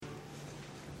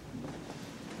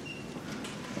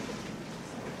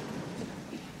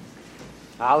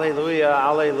Alleluia,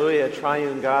 alleluia,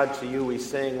 triune God, to you we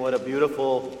sing. What a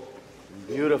beautiful,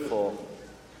 beautiful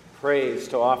praise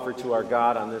to offer to our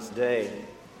God on this day.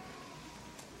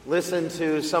 Listen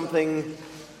to something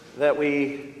that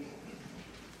we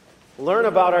learn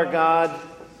about our God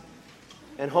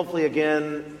and hopefully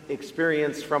again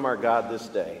experience from our God this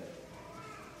day.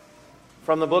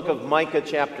 From the book of Micah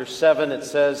chapter 7, it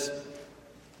says,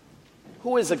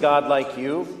 "Who is a God like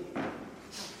you,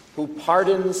 who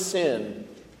pardons sin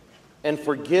and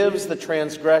forgives the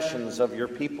transgressions of your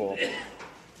people?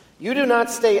 You do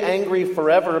not stay angry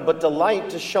forever, but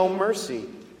delight to show mercy.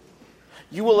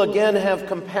 You will again have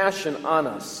compassion on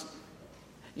us.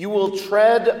 You will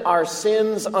tread our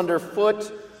sins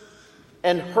underfoot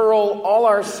and hurl all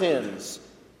our sins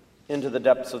into the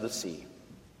depths of the sea."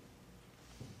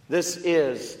 This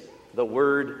is the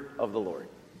word of the Lord.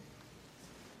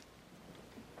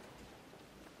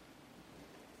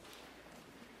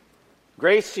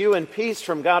 Grace to you and peace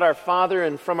from God our Father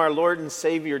and from our Lord and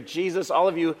Savior Jesus. All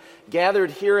of you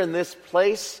gathered here in this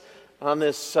place on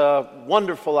this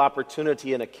wonderful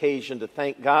opportunity and occasion to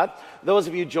thank God. Those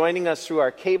of you joining us through our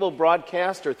cable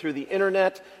broadcast or through the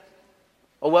internet,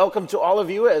 a welcome to all of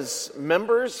you as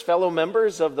members, fellow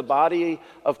members of the body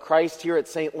of Christ here at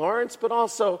St. Lawrence, but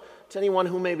also to anyone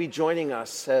who may be joining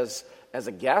us as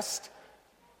a guest.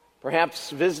 Perhaps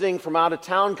visiting from out of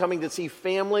town, coming to see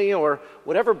family, or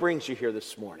whatever brings you here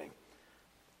this morning.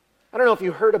 I don't know if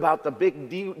you heard about the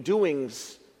big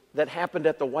doings that happened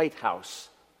at the White House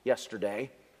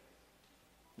yesterday.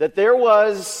 That there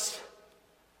was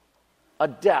a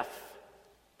death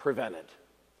prevented.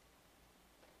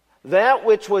 That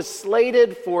which was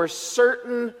slated for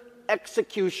certain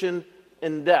execution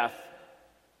and death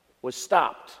was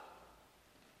stopped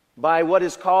by what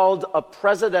is called a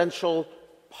presidential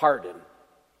pardon.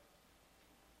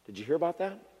 Did you hear about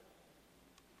that?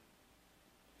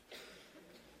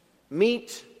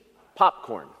 Meet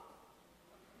popcorn,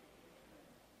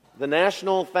 the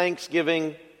national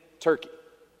Thanksgiving turkey.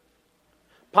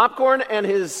 Popcorn and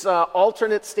his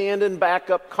alternate stand-in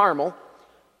backup, Caramel.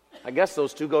 I guess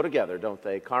those two go together, don't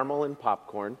they? Caramel and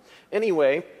popcorn.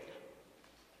 Anyway,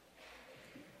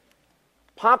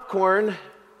 Popcorn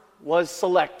was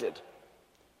selected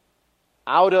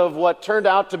out of what turned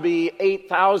out to be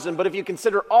 8,000, but if you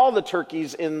consider all the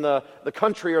turkeys in the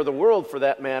country or the world for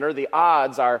that matter, the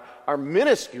odds are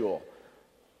minuscule.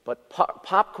 But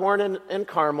Popcorn and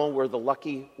Caramel were the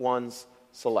lucky ones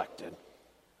selected.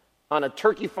 On a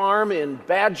turkey farm in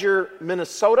Badger,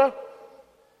 Minnesota,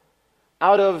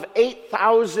 out of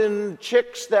 8,000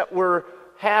 chicks that were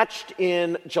hatched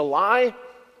in July,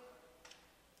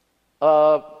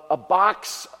 a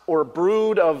box or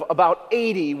brood of about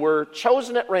 80 were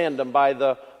chosen at random by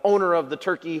the owner of the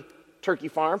turkey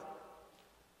farm.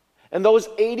 And those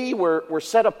 80 were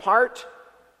set apart.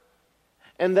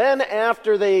 And then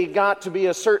after they got to be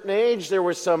a certain age, there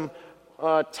was some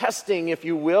testing, if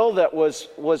you will, that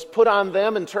was put on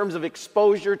them in terms of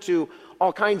exposure to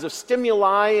all kinds of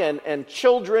stimuli and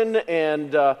children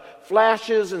and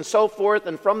flashes and so forth.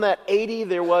 And from that 80,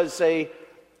 there was a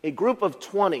group of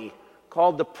 20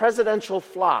 called the presidential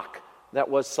flock that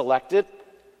was selected.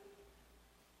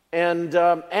 And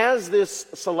as this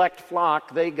select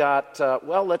flock, they got,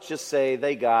 let's just say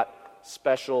they got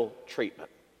special treatment.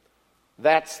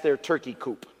 That's their turkey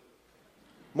coop.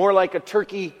 More like a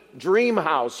turkey dream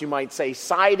house, you might say.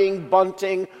 Siding,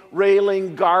 bunting,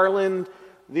 railing, garland.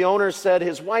 The owner said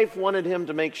his wife wanted him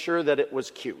to make sure that it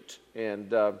was cute.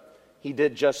 And he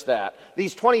did just that.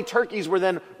 These 20 turkeys were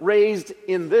then raised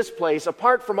in this place,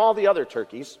 apart from all the other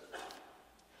turkeys.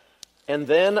 And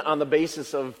then on the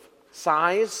basis of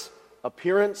size,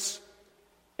 appearance,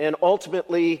 and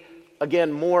ultimately,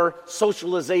 again, more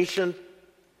socialization,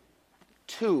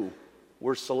 2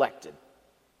 were selected.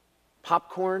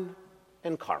 Popcorn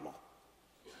and Caramel.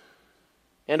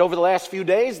 And over the last few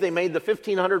days, they made the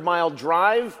 1,500-mile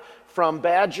drive from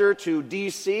Badger to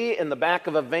D.C. in the back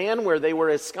of a van where they were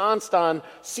ensconced on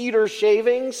cedar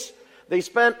shavings. They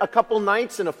spent a couple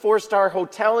nights in a 4-star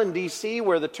hotel in D.C.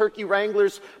 where the turkey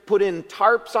wranglers put in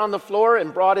tarps on the floor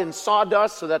and brought in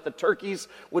sawdust so that the turkeys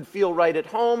would feel right at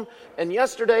home. And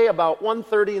yesterday, about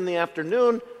 1:30 in the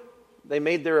afternoon, they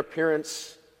made their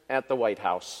appearance at the White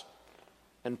House.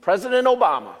 And President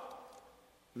Obama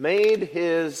made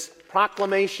his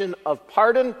proclamation of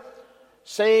pardon,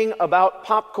 saying about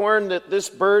Popcorn that this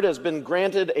bird has been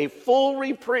granted a full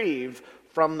reprieve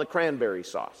from the cranberry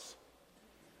sauce.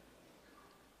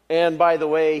 And by the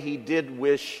way, he did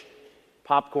wish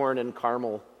Popcorn and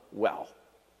Caramel well.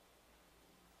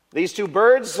 These two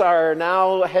birds are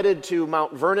now headed to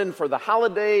Mount Vernon for the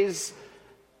holidays,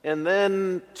 and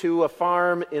then to a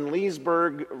farm in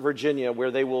Leesburg, Virginia,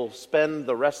 where they will spend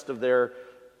the rest of their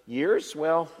years,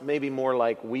 well, maybe more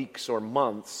like weeks or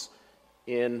months,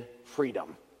 in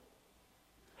freedom,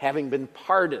 having been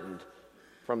pardoned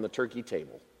from the turkey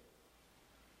table.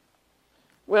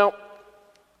 Well,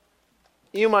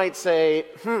 you might say,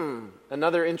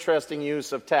 another interesting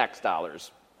use of tax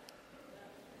dollars.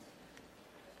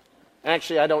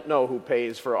 Actually, I don't know who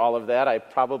pays for all of that. I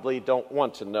probably don't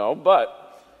want to know.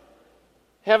 But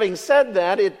having said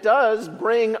that, it does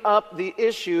bring up the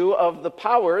issue of the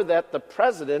power that the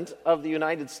President of the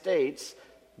United States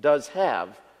does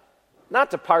have,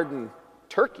 not to pardon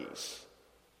turkeys,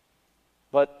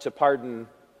 but to pardon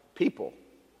people,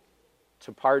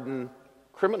 to pardon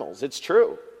criminals. It's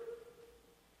true.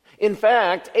 In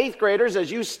fact, 8th graders,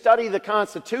 as you study the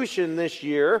Constitution this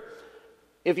year,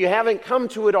 if you haven't come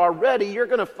to it already, you're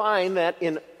going to find that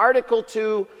in Article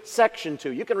 2, Section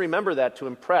 2, you can remember that to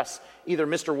impress either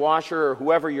Mr. Washer or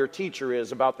whoever your teacher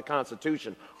is about the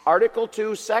Constitution. Article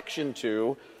 2, Section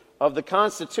 2 of the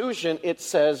Constitution, it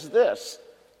says this: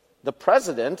 the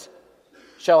President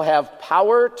shall have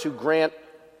power to grant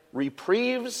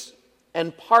reprieves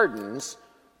and pardons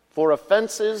for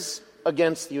offenses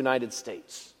against the United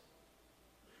States.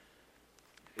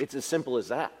 It's as simple as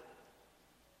that.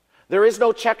 There is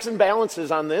no checks and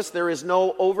balances on this. There is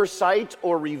no oversight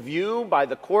or review by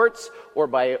the courts or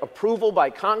by approval by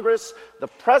Congress. The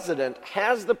President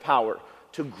has the power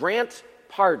to grant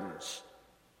pardons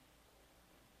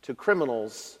to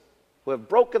criminals who have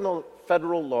broken the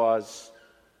federal laws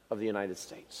of the United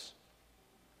States.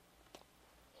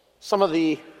 Some of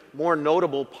the more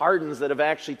notable pardons that have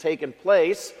actually taken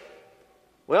place,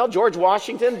 well, George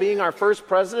Washington, being our first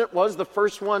president, was the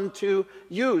first one to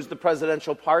use the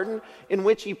presidential pardon, in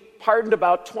which he pardoned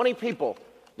about 20 people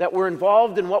that were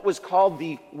involved in what was called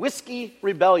the Whiskey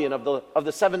Rebellion of the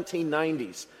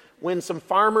 1790s, when some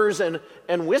farmers and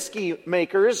whiskey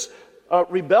makers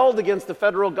rebelled against the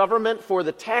federal government for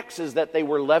the taxes that they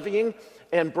were levying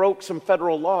and broke some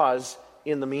federal laws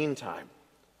in the meantime.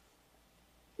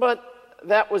 But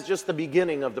that was just the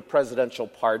beginning of the presidential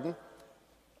pardon.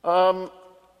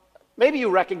 Maybe you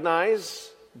recognize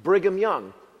Brigham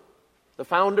Young, the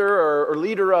founder or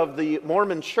leader of the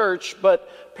Mormon Church, but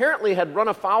apparently had run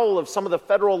afoul of some of the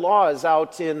federal laws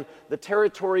out in the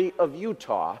territory of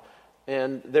Utah,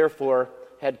 and therefore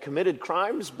had committed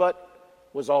crimes, but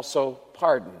was also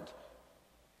pardoned.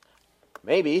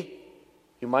 Maybe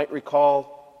you might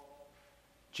recall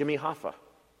Jimmy Hoffa.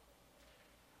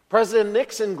 President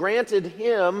Nixon granted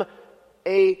him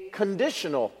a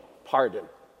conditional pardon,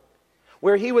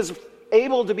 where he was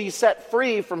able to be set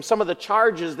free from some of the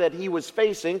charges that he was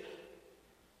facing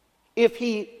if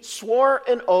he swore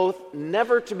an oath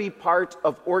never to be part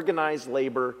of organized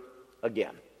labor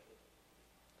again.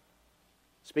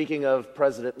 Speaking of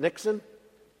President Nixon,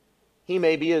 he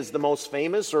maybe is the most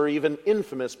famous or even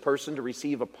infamous person to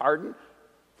receive a pardon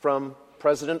from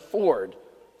President Ford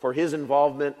for his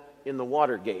involvement in the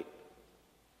Watergate.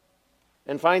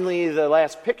 And finally, the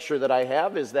last picture that I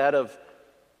have is that of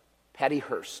Patty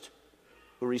Hearst,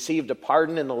 who received a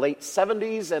pardon in the late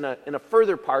 70s and a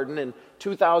further pardon in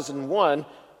 2001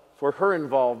 for her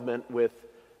involvement with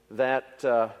that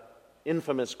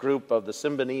infamous group of the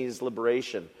Symbionese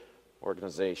Liberation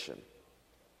Organization.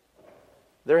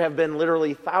 There have been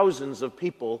literally thousands of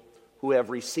people who have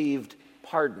received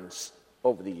pardons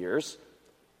over the years.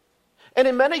 And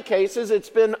in many cases, it's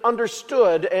been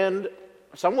understood and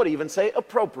some would even say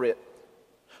appropriate.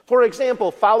 For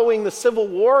example, following the Civil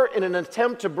War, in an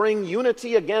attempt to bring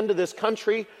unity again to this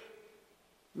country,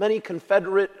 many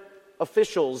Confederate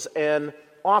officials and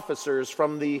officers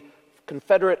from the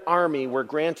Confederate Army were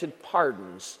granted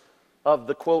pardons of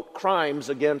the, quote, crimes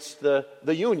against the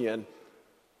Union.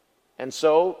 And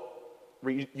so,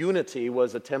 unity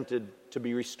was attempted to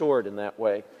be restored in that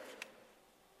way.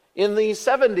 In the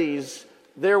 70s,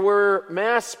 there were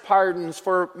mass pardons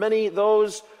for many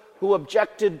those who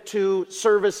objected to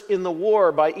service in the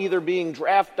war by either being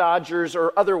draft dodgers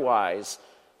or otherwise.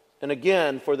 And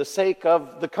again, for the sake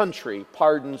of the country,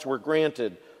 pardons were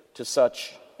granted to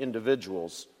such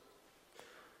individuals.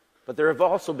 But there have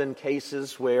also been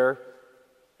cases where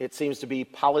it seems to be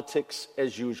politics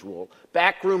as usual.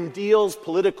 Backroom deals,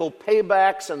 political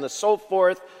paybacks, and so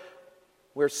forth,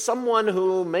 where someone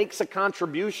who makes a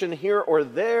contribution here or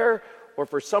there, or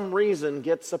for some reason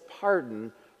gets a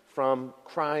pardon from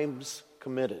crimes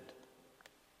committed.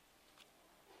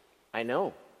 I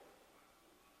know.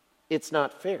 It's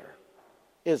not fair,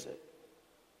 is it?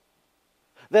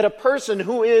 That a person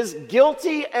who is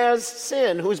guilty as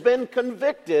sin, who's been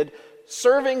convicted,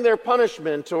 serving their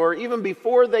punishment, or even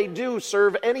before they do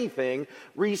serve anything,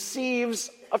 receives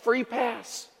a free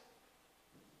pass.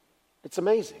 It's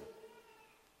amazing.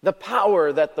 The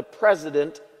power that the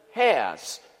president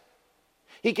has.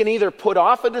 He can either put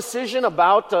off a decision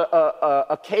about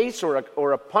a case or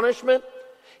a punishment.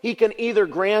 He can either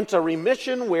grant a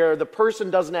remission where the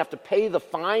person doesn't have to pay the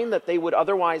fine that they would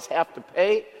otherwise have to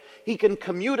pay. He can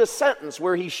commute a sentence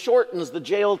where he shortens the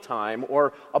jail time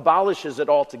or abolishes it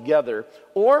altogether.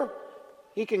 Or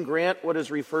he can grant what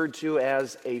is referred to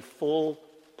as a full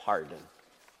pardon.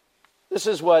 This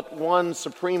is what one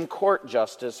Supreme Court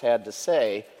justice had to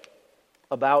say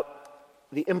about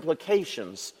the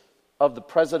implications of the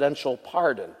presidential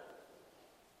pardon.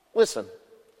 Listen.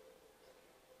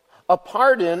 A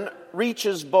pardon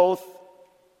reaches both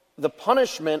the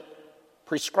punishment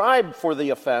prescribed for the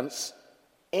offense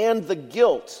and the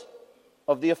guilt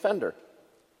of the offender.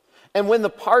 And when the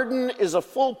pardon is a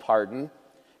full pardon,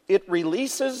 it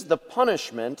releases the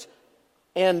punishment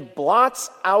and blots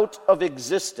out of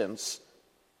existence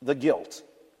the guilt,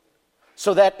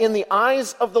 so that in the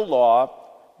eyes of the law,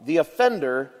 the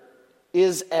offender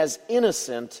is as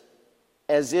innocent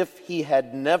as if he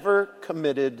had never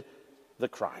committed the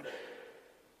crime.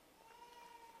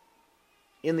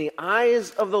 In the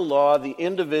eyes of the law, the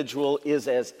individual is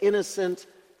as innocent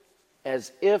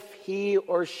as if he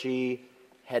or she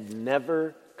had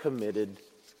never committed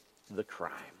the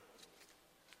crime.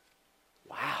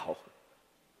 Wow.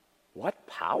 What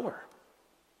power.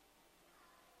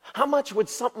 How much would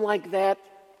something like that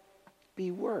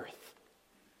be worth?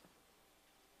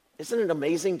 Isn't it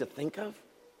amazing to think of?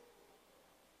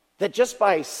 That just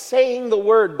by saying the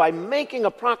word, by making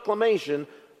a proclamation,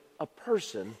 a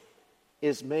person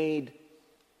is made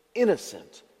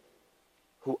innocent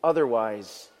who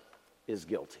otherwise is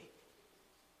guilty.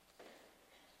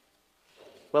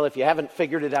 Well, if you haven't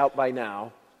figured it out by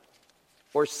now,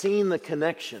 or seen the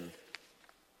connection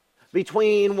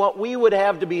between what we would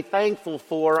have to be thankful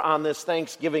for on this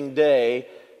Thanksgiving Day,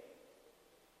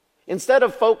 instead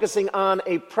of focusing on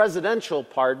a presidential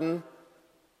pardon,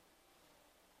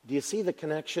 do you see the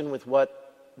connection with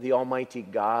what the Almighty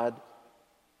God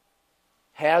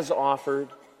has offered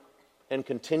and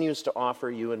continues to offer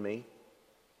you and me?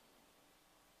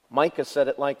 Micah said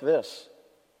it like this: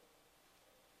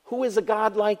 who is a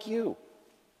God like you,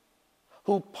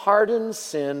 who pardons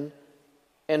sin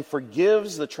and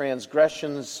forgives the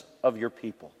transgressions of your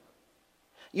people?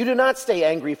 You do not stay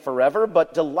angry forever,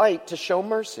 but delight to show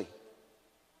mercy.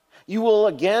 You will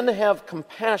again have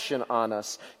compassion on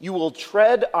us. You will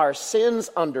tread our sins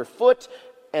underfoot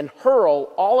and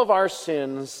hurl all of our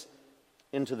sins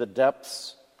into the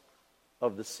depths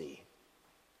of the sea.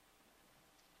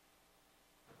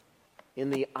 In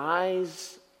the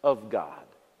eyes of God,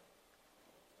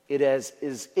 it is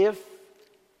as if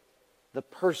the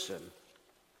person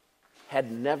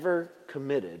had never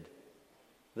committed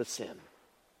the sin.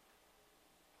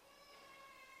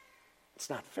 It's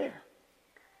not fair.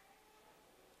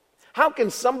 How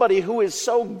can somebody who is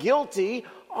so guilty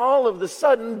all of a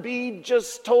sudden be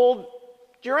just told,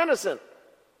 you're innocent?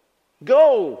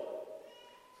 Go.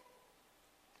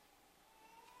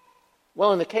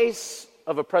 Well, in the case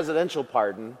of a presidential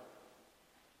pardon,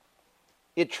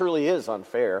 it truly is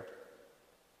unfair.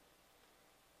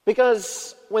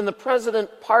 Because when the president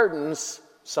pardons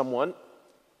someone,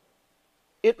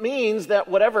 it means that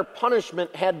whatever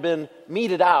punishment had been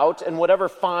meted out and whatever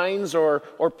fines or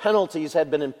penalties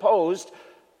had been imposed,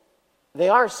 they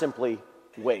are simply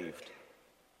waived.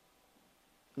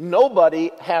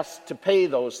 Nobody has to pay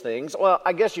those things. Well,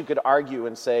 I guess you could argue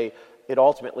and say it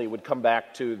ultimately would come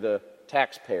back to the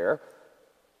taxpayer.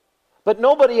 But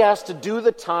nobody has to do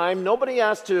the time. Nobody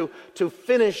has to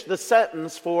finish the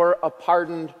sentence for a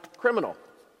pardoned criminal.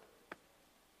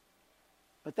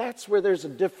 But that's where there's a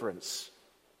difference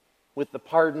with the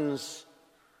pardons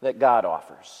that God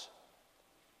offers.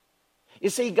 You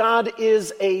see, God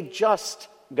is a just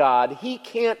God. He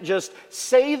can't just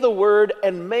say the word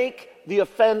and make the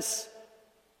offense,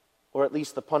 or at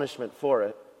least the punishment for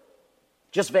it,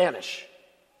 just vanish.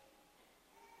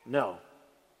 No.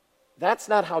 That's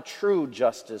not how true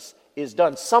justice is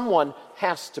done. Someone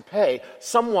has to pay.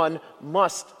 Someone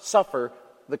must suffer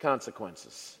the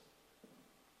consequences.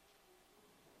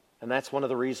 And that's one of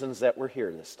the reasons that we're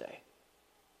here this day.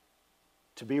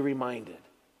 To be reminded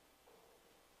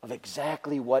of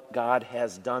exactly what God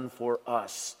has done for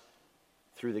us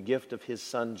through the gift of His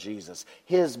Son Jesus.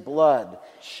 His blood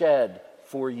shed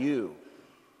for you.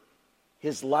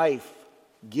 His life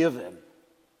given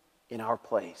in our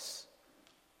place.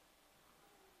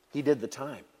 He did the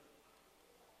time.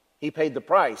 He paid the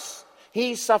price.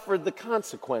 He suffered the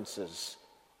consequences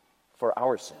for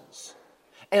our sins.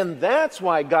 And that's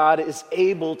why God is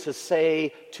able to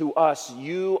say to us,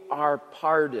 you are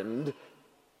pardoned.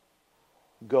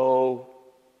 Go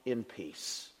in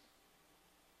peace.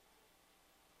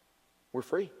 We're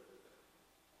free.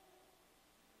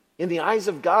 In the eyes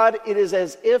of God, it is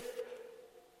as if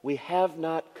we have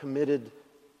not committed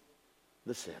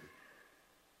the sin.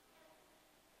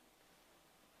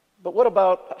 But what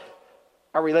about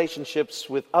our relationships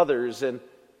with others and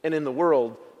in the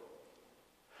world?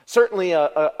 Certainly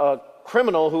a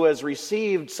criminal who has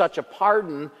received such a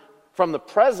pardon from the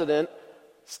president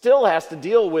still has to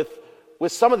deal with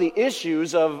some of the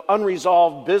issues of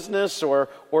unresolved business or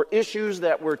issues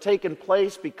that were taking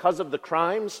place because of the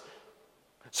crimes.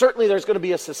 Certainly there's going to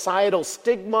be a societal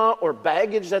stigma or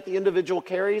baggage that the individual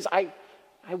carries. I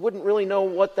wouldn't really know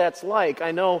what that's like.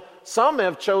 I know some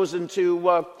have chosen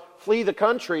to flee the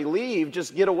country, leave,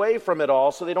 just get away from it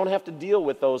all so they don't have to deal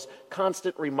with those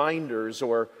constant reminders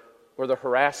or the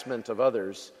harassment of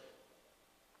others.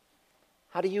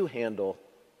 How do you handle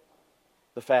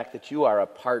the fact that you are a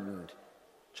pardoned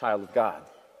child of God?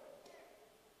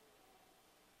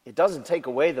 It doesn't take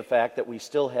away the fact that we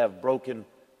still have broken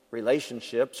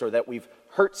relationships or that we've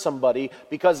hurt somebody,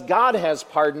 because God has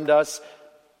pardoned us.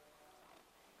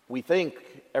 We think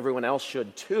everyone else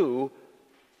should too,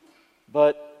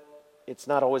 but it's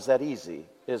not always that easy,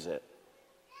 is it?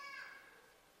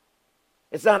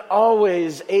 It's not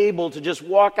always able to just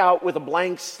walk out with a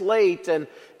blank slate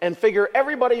and figure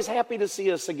everybody's happy to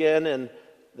see us again and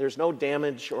there's no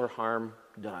damage or harm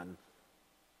done.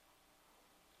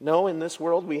 No, in this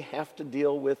world we have to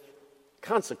deal with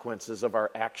consequences of our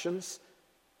actions,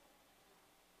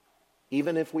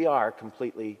 even if we are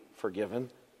completely forgiven.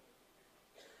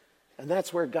 And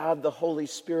that's where God, the Holy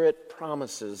Spirit,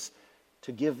 promises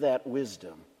to give that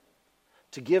wisdom,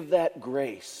 to give that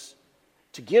grace,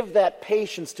 to give that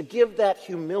patience, to give that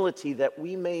humility that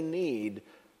we may need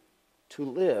to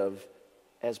live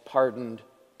as pardoned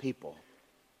people.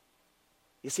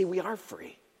 You see, we are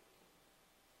free.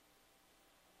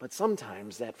 But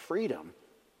sometimes that freedom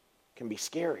can be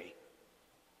scary.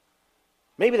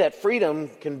 Maybe that freedom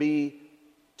can be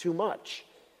too much.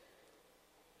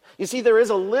 You see, there is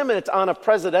a limit on a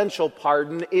presidential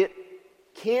pardon. It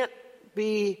can't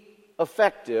be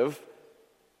effective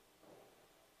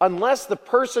unless the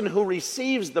person who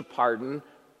receives the pardon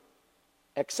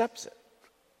accepts it.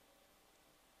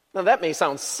 Now, that may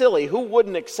sound silly. Who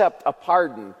wouldn't accept a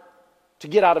pardon to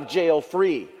get out of jail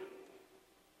free?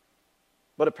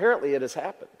 But apparently it has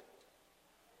happened.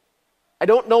 I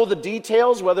don't know the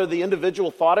details, whether the individual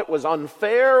thought it was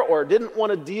unfair or didn't want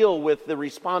to deal with the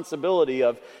responsibility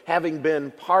of having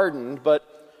been pardoned,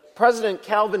 but President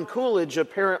Calvin Coolidge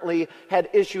apparently had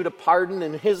issued a pardon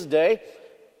in his day,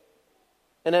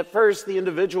 and at first the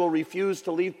individual refused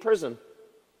to leave prison.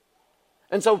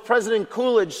 And so President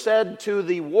Coolidge said to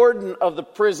the warden of the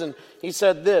prison, he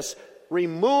said this,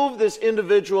 "Remove this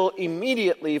individual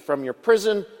immediately from your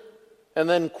prison," and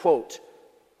then, quote,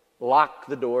 "lock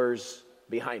the doors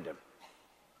behind him.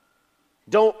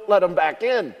 Don't let him back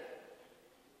in."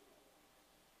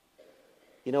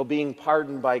 You know, being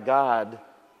pardoned by God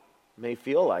may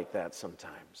feel like that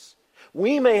sometimes.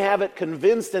 We may have it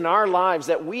convinced in our lives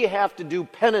that we have to do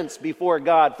penance before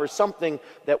God for something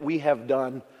that we have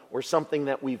done or something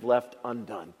that we've left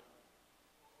undone.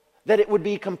 That it would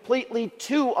be completely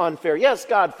too unfair. Yes,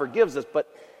 God forgives us,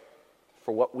 but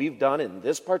for what we've done in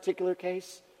this particular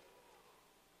case,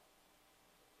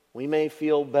 we may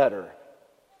feel better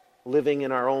living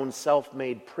in our own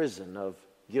self-made prison of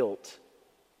guilt.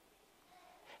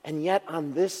 And yet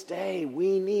on this day,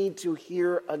 we need to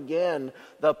hear again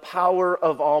the power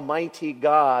of Almighty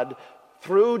God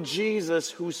through Jesus,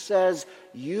 who says,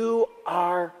 you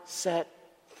are set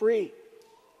free.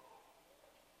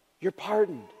 You're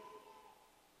pardoned.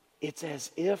 It's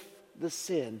as if the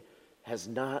sin has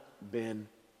not been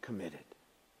committed.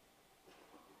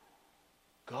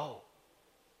 Go.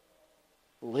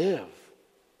 Live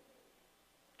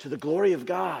to the glory of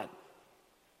God.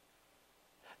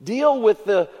 Deal with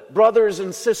the brothers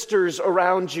and sisters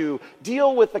around you.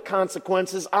 Deal with the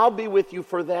consequences. I'll be with you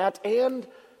for that. And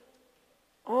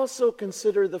also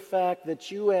consider the fact that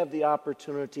you have the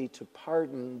opportunity to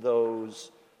pardon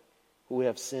those who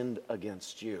have sinned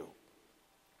against you.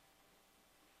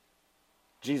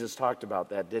 Jesus talked about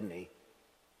that, didn't he?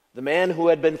 The man who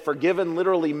had been forgiven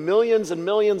literally millions and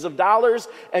millions of dollars,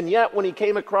 and yet when he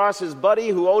came across his buddy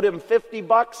who owed him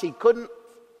 $50,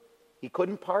 he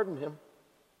couldn't pardon him.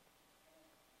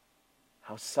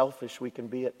 How selfish we can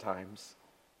be at times.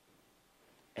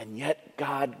 And yet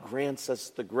God grants us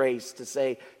the grace to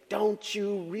say, don't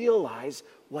you realize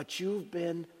what you've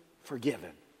been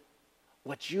forgiven?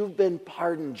 What you've been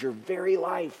pardoned your very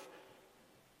life?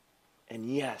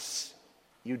 And yes,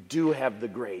 you do have the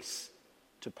grace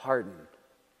to pardon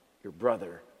your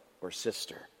brother or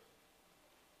sister.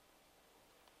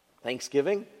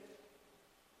 Thanksgiving,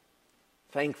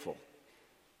 thankful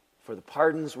for the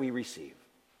pardons we receive.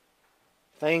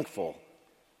 Thankful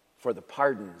for the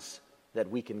pardons that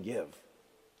we can give.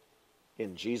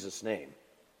 In Jesus' name,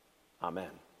 amen.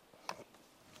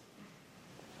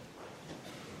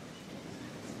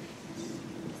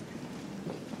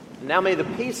 Now may the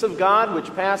peace of God,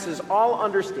 which passes all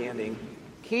understanding,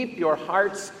 keep your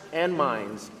hearts and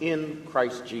minds in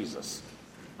Christ Jesus.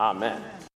 Amen.